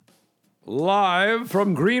Live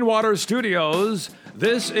from Greenwater Studios,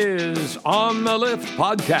 this is On the Lift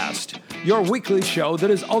Podcast, your weekly show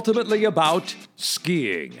that is ultimately about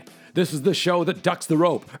skiing. This is the show that ducks the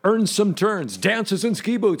rope, earns some turns, dances in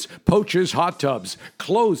ski boots, poaches hot tubs,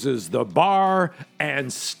 closes the bar,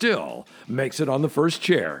 and still makes it on the first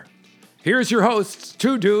chair. Here's your hosts,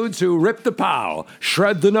 two dudes who rip the pow,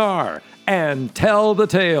 shred the gnar, and tell the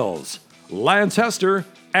tales, Lance Hester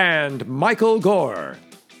and Michael Gore.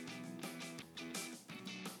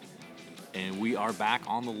 And we are back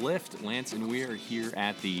on the lift, Lance, and we are here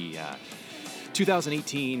at the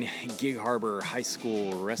 2018 Gig Harbor High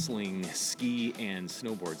School Wrestling Ski and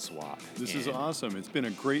Snowboard Swap. This is awesome. It's been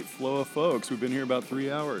a great flow of folks. We've been here about 3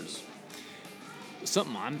 hours.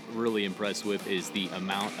 Something I'm really impressed with is the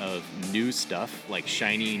amount of new stuff, like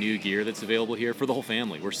shiny new gear that's available here for the whole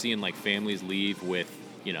family. We're seeing like families leave with,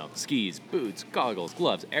 skis, boots, goggles,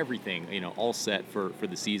 gloves, everything, all set for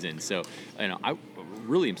the season. So, I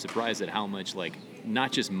really am surprised at how much,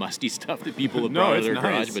 not just musty stuff that people have brought out of their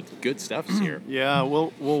garage, but good stuff is here. Yeah,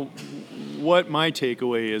 well, what my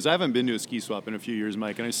takeaway is, I haven't been to a ski swap in a few years,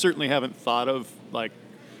 Mike, and I certainly haven't thought of,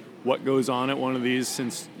 what goes on at one of these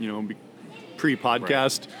since,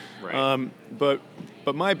 pre-podcast. Right.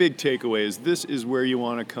 But my big takeaway is this is where you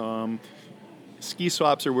want to come. Ski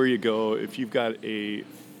swaps are where you go if you've got a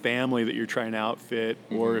family that you're trying to outfit,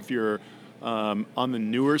 or if you're on the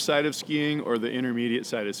newer side of skiing or the intermediate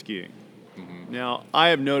side of skiing. Mm-hmm. Now, I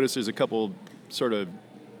have noticed there's a couple sort of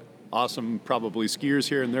awesome, probably skiers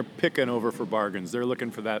here, and they're picking over for bargains. They're looking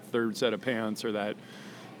for that third set of pants or that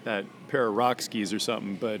pair of rock skis or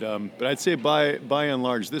something. But I'd say by and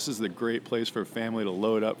large, this is the great place for a family to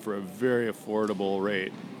load up for a very affordable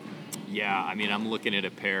rate. Yeah, I'm looking at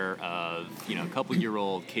a pair of, a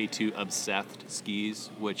couple-year-old K2 Obsessed skis,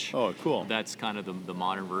 which cool. That's kind of the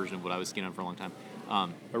modern version of what I was skiing on for a long time.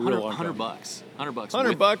 $100 bucks.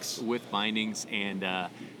 $100 with bindings and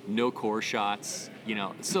no core shots.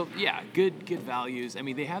 So yeah, good values.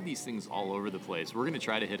 They have these things all over the place. We're going to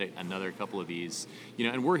try to hit another couple of these.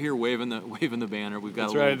 And we're here waving the banner. We've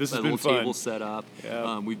got a little table set up.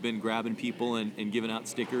 Yeah. We've been grabbing people and giving out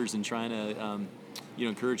stickers and trying to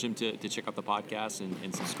encourage them to check out the podcast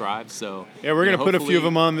and subscribe. So yeah, we're going to put a few of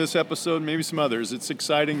them on this episode, maybe some others. It's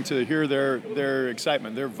exciting to hear their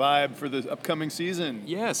excitement, their vibe for the upcoming season.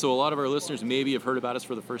 Yeah, so a lot of our listeners maybe have heard about us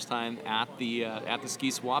for the first time at the ski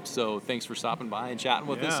swap. So thanks for stopping by and chatting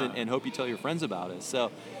with us, and hope you tell your friends about us.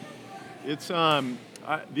 So it's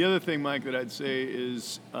the other thing, Mike, that I'd say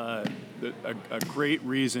is a great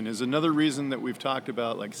reason is another reason that we've talked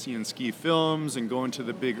about, like seeing ski films and going to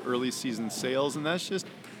the big early season sales, and that's just,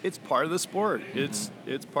 it's part of the sport. Mm-hmm.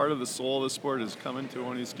 It's part of the soul of the sport is coming to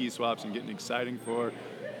one of these ski swaps and getting exciting for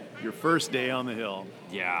your first day on the hill.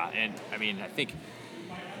 Yeah, and I think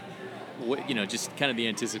just kind of the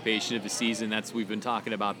anticipation of the season. We've been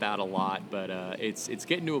talking about that a lot, but it's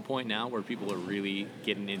getting to a point now where people are really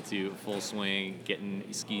getting into full swing, getting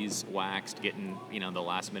skis waxed, getting the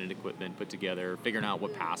last minute equipment put together, figuring out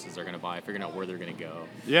what passes they're going to buy, figuring out where they're going to go.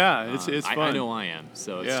 Yeah, it's fun. I know I am.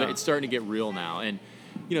 So it's starting to get real now, and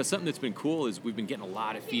something that's been cool is we've been getting a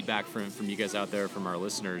lot of feedback from you guys out there, from our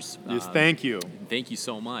listeners. Yes, thank you. Thank you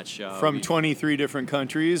so much. From 23 different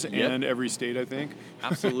countries and every state, I think.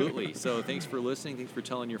 Absolutely. So thanks for listening. Thanks for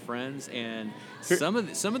telling your friends. And some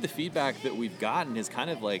of the feedback that we've gotten has kind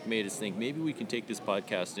of made us think maybe we can take this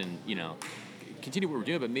podcast and continue what we're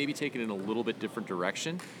doing, but maybe take it in a little bit different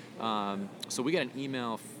direction. So we got an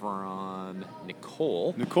email from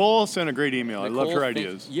Nicole. Nicole sent a great email. I loved her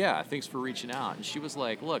ideas. Thanks for reaching out. And she was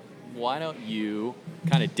like, look, why don't you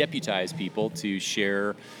kind of deputize people to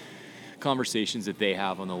share conversations that they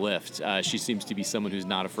have on the lift? She seems to be someone who's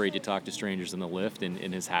not afraid to talk to strangers on the lift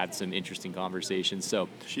and has had some interesting conversations. So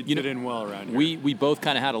she'd fit in well around here. We both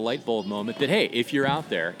kind of had a light bulb moment that, hey, if you're out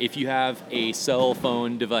there, if you have a cell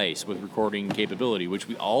phone device with recording capability, which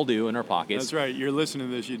we all do in our pockets. That's right. You're listening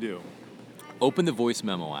to this, you do. Open the voice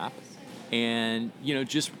memo app and,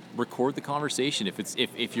 just record the conversation.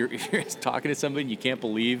 If you're talking to somebody and you can't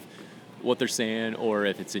believe what they're saying, or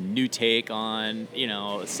if it's a new take on,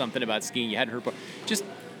 something about skiing you hadn't heard before, just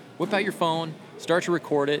whip out your phone, start to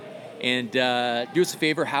record it, and do us a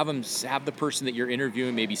favor, have the person that you're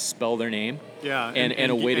interviewing maybe spell their name. Yeah,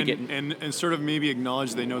 and a way to get and sort of maybe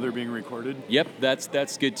acknowledge they know they're being recorded. Yep,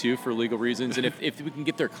 that's good too for legal reasons. And if we can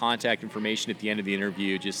get their contact information at the end of the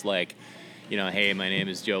interview, just hey, my name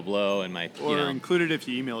is Joe Blow, and include it if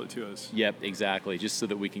you email it to us. Yep, exactly. Just so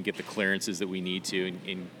that we can get the clearances that we need to,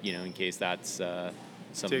 in case that's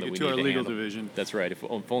something that we need to to our legal handle. Division. That's right. If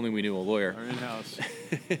only we knew a lawyer. Our in-house.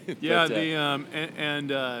 Yeah,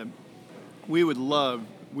 we would love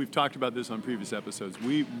we've talked about this on previous episodes.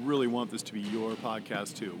 We really want this to be your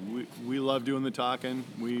podcast too. We love doing the talking.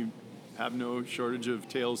 We have no shortage of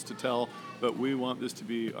tales to tell, but we want this to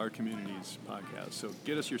be our community's podcast. So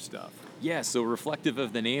get us your stuff. Yeah, so reflective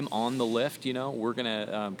of the name On the Lift, we're going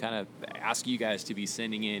to kind of ask you guys to be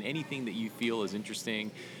sending in anything that you feel is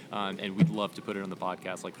interesting, and we'd love to put it on the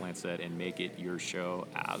podcast, like Lance said, and make it your show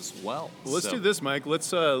as well. Well, let's do this, Mike.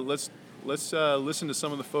 Let's listen to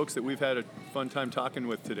some of the folks that we've had a fun time talking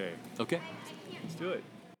with today. Okay. Let's do it.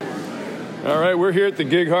 All right, we're here at the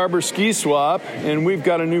Gig Harbor Ski Swap, and we've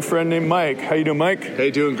got a new friend named Mike. How you doing, Mike? Hey,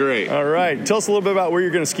 doing great. All right. Tell us a little bit about where you're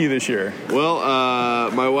going to ski this year. Well,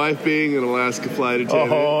 my wife being an Alaska flight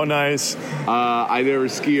attendant. Oh, nice. I never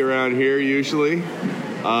ski around here usually.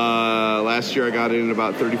 Last year I got in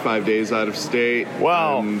about 35 days out of state.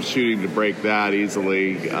 Wow. I'm shooting to break that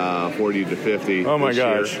easily, 40 to 50 Oh, my this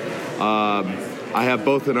gosh. year. I have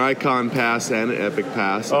both an Icon Pass and an Epic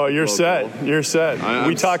Pass. Oh, you're local. set. You're set.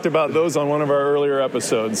 We talked about those on one of our earlier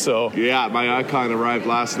episodes. So Yeah, my Icon arrived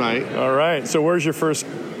last night. all right. So where's your first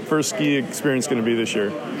ski experience going to be this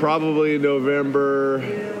year? Probably November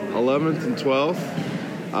 11th and 12th.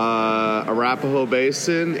 Arapahoe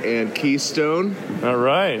Basin and Keystone. All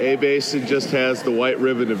right. A Basin just has the white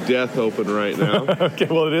ribbon of death open right now. Okay.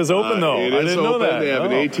 Well, it is open though. It I is didn't know open. that. They have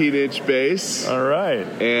an 18-inch base. All right.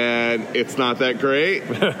 And it's not that great.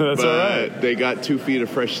 That's but all right. They got 2 feet of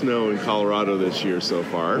fresh snow in Colorado this year so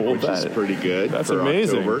far, Well, which is pretty good. That's for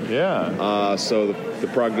amazing. October. Yeah. So the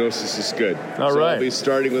prognosis is good. All so right. I'll be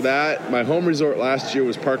starting with that. My home resort last year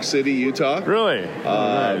was Park City, Utah. Really?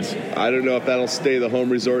 Nice. I don't know if that'll stay the home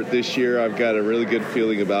resort this year. I've got a really good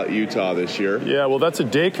feeling about Utah this year. Yeah. Well, that's a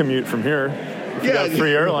day commute from here. If you got a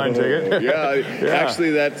free airline ticket. Yeah,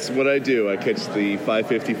 actually, that's what I do. I catch the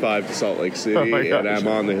 5:55 to Salt Lake City, and I'm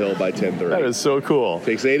on the hill by 10:30. That is so cool.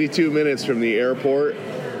 Takes 82 minutes from the airport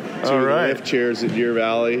to All the right. lift chairs at Deer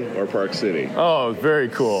Valley or Park City. Oh, very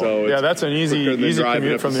cool. So yeah, it's that's an easy quicker than driving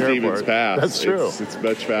commute up from to the Stevens airport. Pass. That's true. It's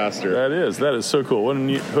much faster. That is so cool. What a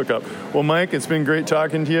neat hookup. Well, Mike, it's been great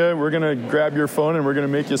talking to you. We're going to grab your phone and we're going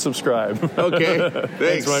to make you subscribe. Okay,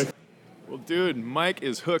 thanks. Mike. Well, dude, Mike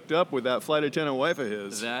is hooked up with that flight attendant wife of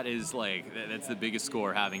his. That is that's the biggest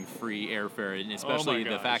score, having free airfare, and especially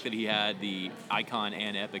the fact that he had the Icon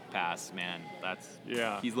and Epic Pass. Man,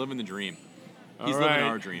 he's living the dream. He's living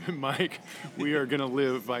our dream. Mike, we are going to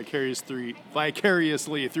live vicariously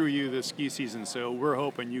through you this ski season, so we're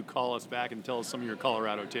hoping you call us back and tell us some of your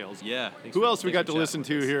Colorado tales. Yeah. Who else we got to listen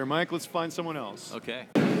to here, Mike? Let's find someone else. Okay.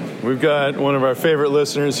 We've got one of our favorite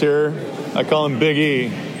listeners here. I call him Big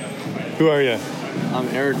E. Who are you? I'm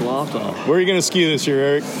Eric Loftoff. Where are you going to ski this year,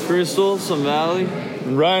 Eric? Crystal, Sun Valley,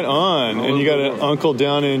 Right on. And you got an uncle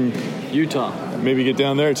down in Utah. maybe get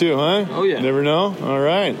down there too, huh? Oh, yeah. Never know? All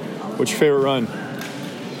right. What's your favorite run?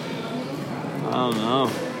 I don't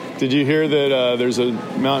know. Did you hear that there's a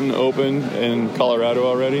mountain open in Colorado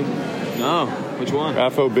already? No. Which one?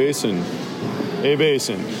 Arapahoe Basin. A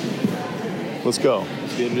Basin. Let's go.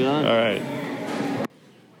 Let's get it done. All right.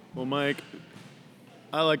 Well, Mike,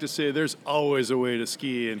 I like to say there's always a way to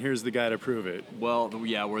ski, and here's the guy to prove it. Well,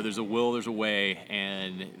 yeah, where there's a will, there's a way,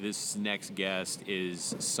 and this next guest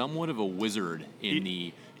is somewhat of a wizard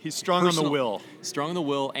in He's strong on the will. Strong on the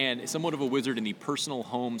will, and somewhat of a wizard in the personal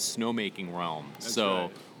home snowmaking realm. So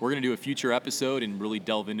we're going to do a future episode and really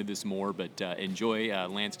delve into this more, but enjoy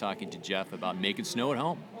Lance talking to Jeff about making snow at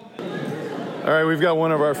home. All right, we've got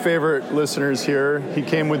one of our favorite listeners here. He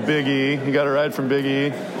came with Big E. He got a ride from Big E.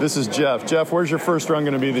 This is Jeff. Jeff, where's your first run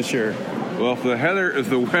going to be this year? Well, if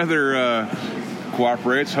the weather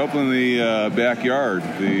cooperates, hopefully in the backyard.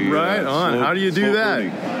 Right on. How do you do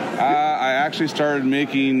that? I actually started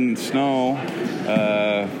making snow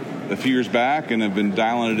a few years back, and I've been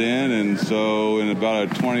dialing it in. And so, in about a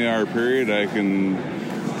 20-hour period, I can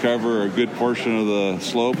cover a good portion of the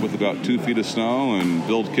slope with about 2 feet of snow and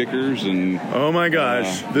build kickers. And oh my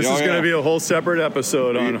gosh, this is going to be a whole separate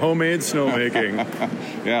episode on homemade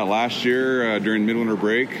snowmaking. Yeah, last year during midwinter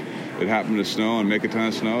break, it happened to snow and make a ton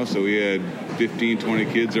of snow, so we had 15, 20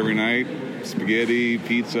 kids every night, spaghetti,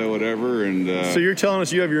 pizza, whatever. And so you're telling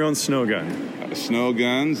us you have your own snow gun? Snow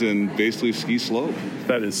guns and basically ski slope.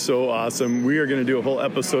 That is so awesome. We are going to do a whole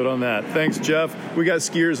episode on that. Thanks, Jeff. We got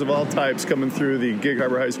skiers of all types coming through the Gig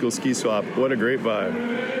Harbor High School Ski Swap. What a great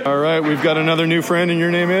vibe. All right, we've got another new friend, and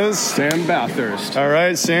your name is? Sam Bathurst. All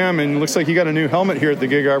right, Sam, and it looks like you got a new helmet here at the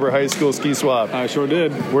Gig Harbor High School Ski Swap. I sure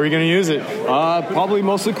did. Where are you going to use it? Probably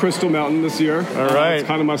mostly Crystal Mountain this year. All right. It's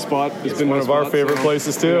kind of my spot. It's been one of our favorite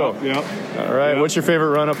places, too. Yeah. All right, what's your favorite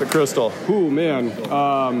run up at Crystal? Ooh, man.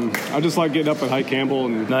 I just like getting up at Hike Campbell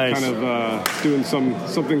and nice. kind of doing some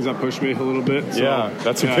some things that push me a little bit. So, Yeah,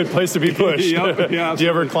 that's a good place to be pushed. Yep, yeah, Do you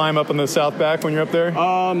ever climb up on the South Back when you're up there?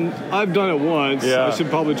 I've done it once. Yeah. I should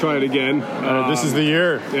probably try it again. This is the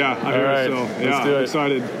year. Yeah, I heard right, so. let's Yeah, do it. I'm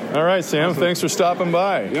excited. All right, Sam, thanks for stopping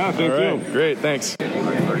by. Yeah, thank you. Great, thanks.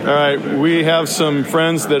 All right, we have some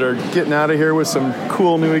friends that are getting out of here with some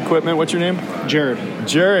cool new equipment. What's your name? Jared.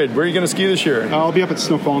 Jared, where are you going to ski this year? I'll be up at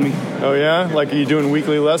Snoqualmie. Oh, yeah? Like, are you doing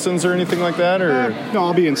weekly lessons or anything like that? Or No,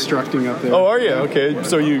 I'll be instructing up there. Oh, are you? Okay,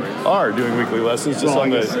 so you are doing weekly lessons just Well,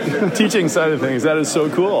 on I the teaching side of things. That is so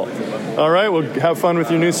cool. All right, well, have fun with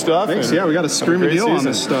your new stuff. Thanks. and Yeah, we got a have screaming great deal on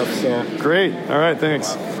season. this stuff. So Great. All right,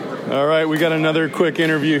 thanks. All right, we got another quick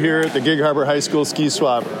interview here at the Gig Harbor High School Ski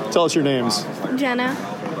Swap. Tell us your names. Jenna,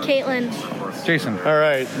 Caitlin, Jason. All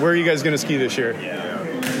right, where are you guys going to ski this year?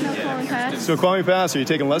 Snoqualmie Pass. Snoqualmie Pass. Are you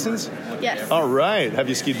taking lessons? Yes. All right. Have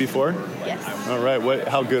you skied before? Yes. All right.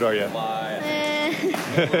 How good are you?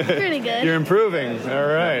 Pretty good. You're improving. All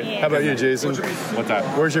right. Yeah. How about you, Jason? What's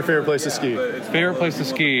that? Where's your favorite place to ski? Favorite place to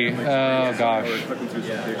ski? Oh, gosh.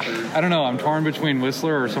 I don't know. I'm torn between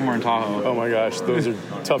Whistler or somewhere in Tahoe. Oh, my gosh. Those are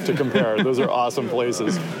tough to compare. Those are awesome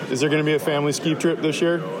places. Is there going to be a family ski trip this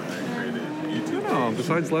year? I don't know.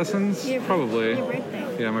 Besides lessons? Probably. Your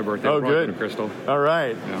birthday. Yeah, my birthday. Oh, We're going good. to Crystal. All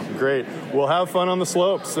right. Yeah. Great. Well, have fun on the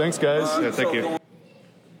slopes. Thanks, guys. Yeah, thank you.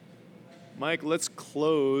 Mike, let's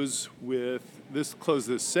close this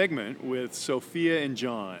segment with Sophia and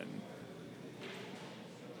John.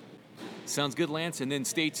 Sounds good, Lance. And then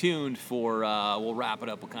stay tuned for, we'll wrap it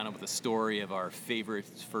up with a story of our favorite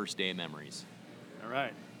first day memories. All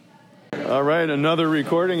right. All right, another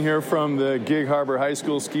recording here from the Gig Harbor High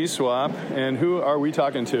School Ski Swap. And who are we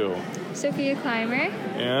talking to? Sophia Clymer.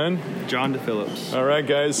 And? John DePhillips. All right,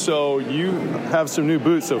 guys. So you have some new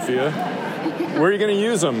boots, Sophia. Where are you going to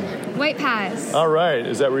use them? White Pass. All right.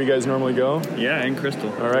 Is that where you guys normally go? Yeah, in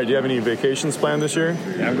Crystal. All right. Do you have any vacations planned this year?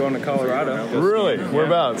 Yeah, I'm going to Colorado. Really?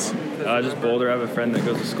 Whereabouts? Just Boulder. I have a friend that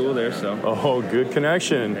goes to school there, so. Oh, good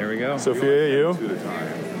connection. There we go. Sophia, you?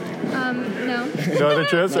 No. No other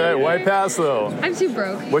trips? All right. White Pass, though. I'm too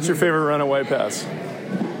broke. What's your favorite run at White Pass?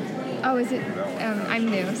 Oh, is it? I'm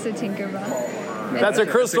new, so Tinkerbell. That's a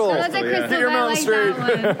Crystal. Oh, that's a Crystal. Get your I mouth like straight.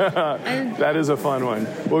 that one. That is a fun one.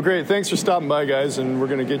 Well, great. Thanks for stopping by, guys, and we're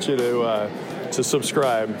going to get you to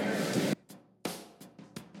subscribe.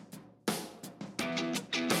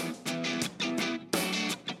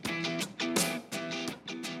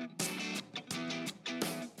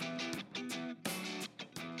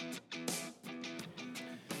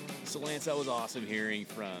 So, Lance, that was awesome hearing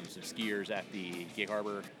from some skiers at the Gig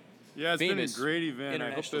Harbor. Yeah, it's been a famous great event.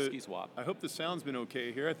 International Ski Swap. I hope the sound's been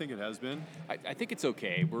okay here. I think it has been. I think it's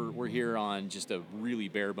okay. We're here on just a really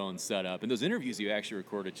bare bones setup, and those interviews you actually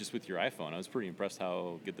recorded just with your iPhone. I was pretty impressed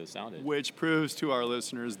how good those sounded. Which proves to our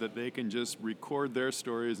listeners that they can just record their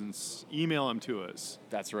stories and email them to us.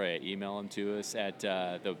 That's right. Email them to us at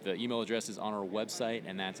the email address is on our website,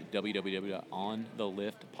 and that's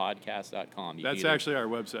www.ontheliftpodcast.com. That's actually our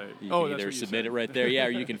website. You can either submit it right there, yeah,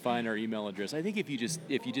 or you can find our email address. I think if you just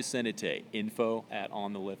send it to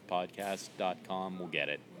info@ontheliftpodcast.com, we'll get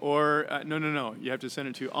it. Or no. You have to send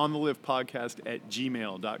it to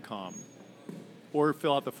ontheliftpodcast@gmail.com. Or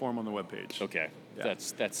fill out the form on the webpage. Okay. Yeah.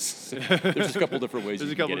 That's there's a couple different ways.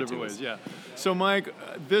 There's you a couple can get different it to ways, us. yeah. So, Mike,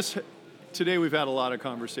 today we've had a lot of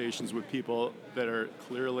conversations with people that are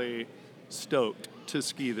clearly stoked to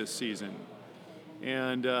ski this season.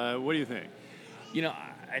 And what do you think? You know,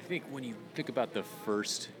 I think when you think about the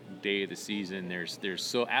first day of the season, there's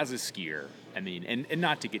so as a skier, I mean, and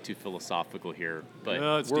not to get too philosophical here,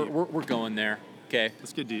 but we're going there. Okay,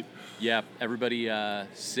 let's get deep. Yeah, everybody,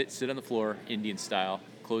 sit on the floor, Indian style.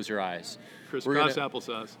 Close your eyes. Crisscross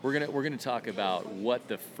applesauce. We're gonna talk about what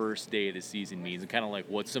the first day of the season means, and kind of like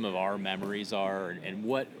what some of our memories are, and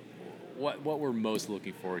what we're most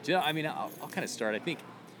looking forward to. I mean, I'll kind of start. I think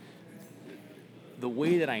the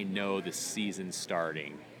way that I know the season's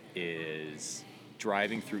starting is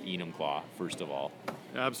driving through Enumclaw, first of all.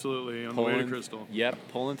 Absolutely, on the way to Crystal. Yep,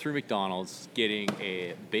 pulling through McDonald's, getting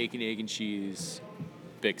a bacon, egg, and cheese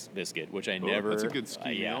biscuit, which I never... That's a good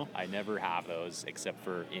ski meal. I never have those except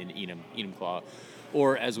for in Enumclaw,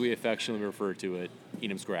 or as we affectionately refer to it,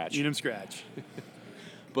 Enum Scratch. Enum Scratch.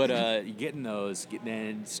 But getting those,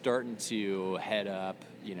 then starting to head up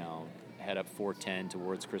 410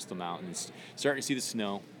 towards Crystal Mountains, starting to see the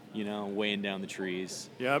snow, weighing down the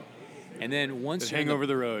trees. Yep. And then once hang over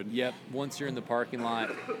the road. Yep. Once you're in the parking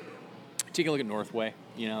lot, take a look at Northway.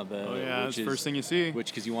 That's the first thing you see.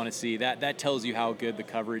 Because you want to see that tells you how good the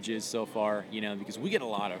coverage is so far. Because we get a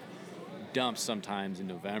lot of dumps sometimes in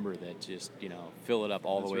November that just, fill it up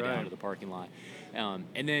all the way down to the parking lot.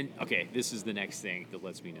 And then, okay, this is the next thing that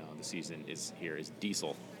lets me know the season is here is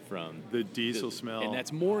diesel from the diesel smell. And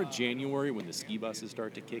that's more January when the ski buses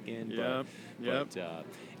start to kick in. Yep.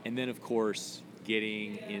 And then, of course,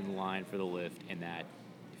 getting in line for the lift, and that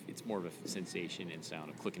it's more of a sensation and sound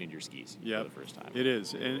of clicking into your skis for the first time. It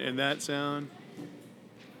is. And that sound.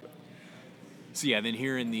 So yeah, then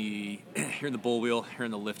hearing the bull wheel,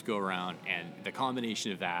 hearing the lift go around, and the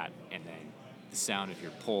combination of that, and then the sound of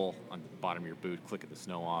your pole on the bottom of your boot, clicking the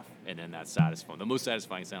snow off, and then that satisfying. The most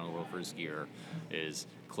satisfying sound in the world for a skier is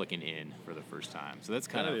clicking in for the first time. So that's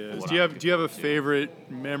kind of what Do you have a favorite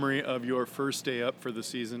memory of your first day up for the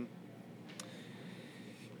season?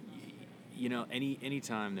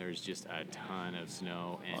 Anytime there's just a ton of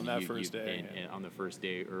snow and on that first day, and on the first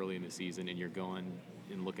day early in the season, and you're going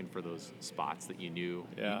and looking for those spots that you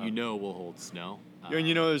will hold snow. And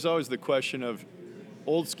there's always the question of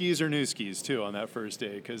old skis or new skis too on that first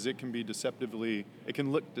day, because it can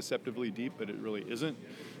look deceptively deep, but it really isn't.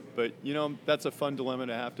 But that's a fun dilemma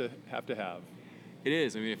to have to have. It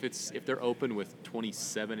is. I mean, if they're open with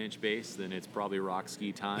 27-inch base, then it's probably rock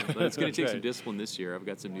ski time. But it's going to take some discipline this year. I've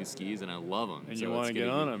got some new skis, and I love them. And you want to get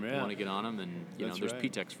on them, yeah. You want to get on them, and there's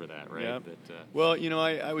P-Tex for that, right? Yeah. But,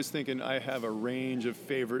 I was thinking I have a range of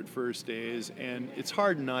favorite first days, and it's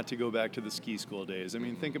hard not to go back to the ski school days. I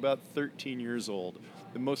mean, think about 13 years old.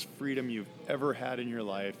 The most freedom you've ever had in your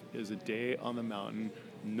life is a day on the mountain,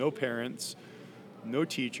 no parents, no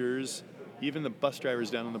teachers, even the bus drivers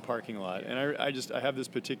down in the parking lot. And I have this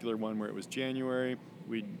particular one where it was January.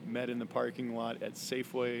 We met in the parking lot at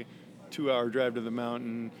Safeway, 2-hour drive to the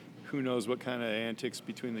mountain. Who knows what kind of antics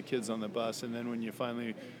between the kids on the bus. And then when you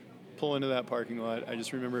finally pull into that parking lot, I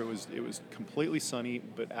just remember it was completely sunny,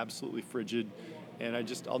 but absolutely frigid. And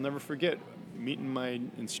I'll never forget meeting my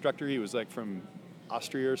instructor. He was like from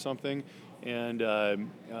Austria or something. And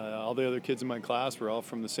all the other kids in my class were all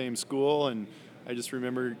from the same school. And I just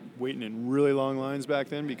remember waiting in really long lines back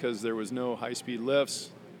then because there was no high-speed lifts.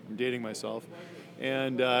 I'm dating myself.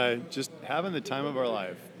 And just having the time of our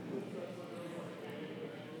life.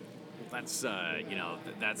 That's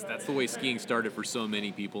that's the way skiing started for so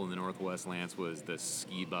many people in the Northwest, Lance, was the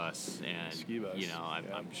ski bus. And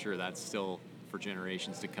I'm sure that's still for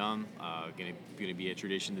generations to come going to be a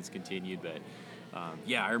tradition that's continued. But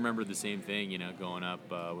I remember the same thing, going up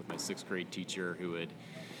with my 6th grade teacher who would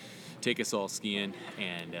take us all skiing,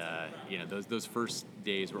 and those first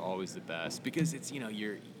days were always the best because it's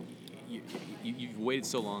you've waited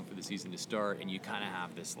so long for the season to start, and you kind of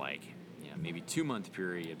have this maybe 2-month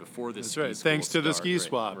period before this. That's right. Thanks to the ski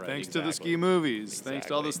swap. Right, thanks to the ski movies. Exactly. Thanks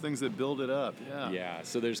to all those things that build it up. Yeah. Yeah.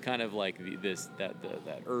 So there's kind of like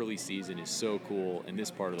that early season is so cool in this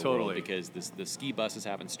part of the world because the ski buses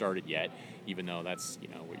haven't started yet, even though that's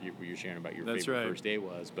what you're sharing about your favorite first day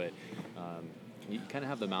was, but. You kind of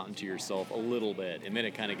have the mountain to yourself a little bit, and then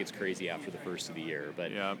it kind of gets crazy after the first of the year.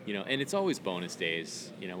 But and it's always bonus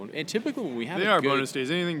days, and typically when we have bonus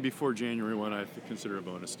days. Anything before January 1, I consider a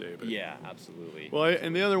bonus day. But. Yeah, absolutely. Well,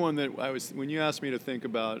 and the other one that when you asked me to think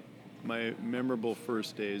about my memorable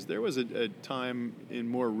first days, there was a time in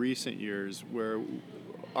more recent years where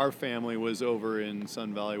our family was over in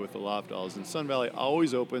Sun Valley with the Lofdals, and Sun Valley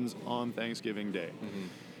always opens on Thanksgiving Day,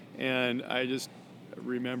 and I just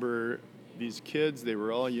remember. These kids, they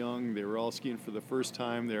were all young. They were all skiing for the first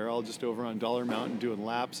time. They were all just over on Dollar Mountain doing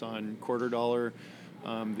laps on $quarter,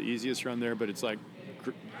 the easiest run there. But it's like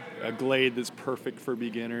a glade that's perfect for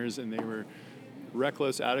beginners. And they were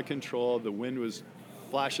reckless, out of control. The wind was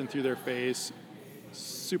flashing through their face,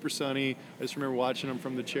 super sunny. I just remember watching them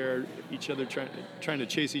from the chair, each other trying to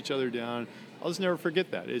chase each other down. I'll just never forget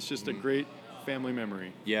that. It's just a great family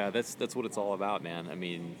memory. Yeah, that's what it's all about, man. I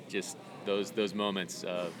mean, just those moments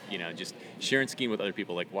of just sharing skiing with other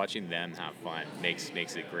people, like watching them have fun makes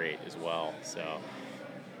it great as well. So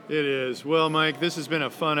it is. Well, Mike, this has been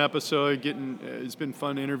a fun episode. It's been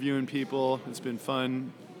fun interviewing people. It's been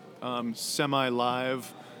fun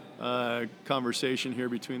semi-live conversation here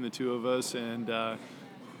between the two of us, and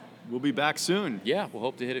we'll be back soon. Yeah, we'll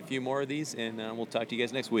hope to hit a few more of these, and we'll talk to you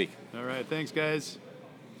guys next week. All right, thanks, guys.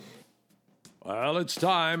 Well, it's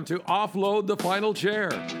time to offload the final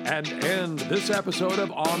chair and end this episode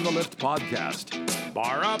of On the Lift podcast.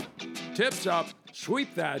 Bar up, tips up,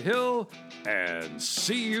 sweep that hill, and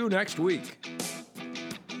see you next week.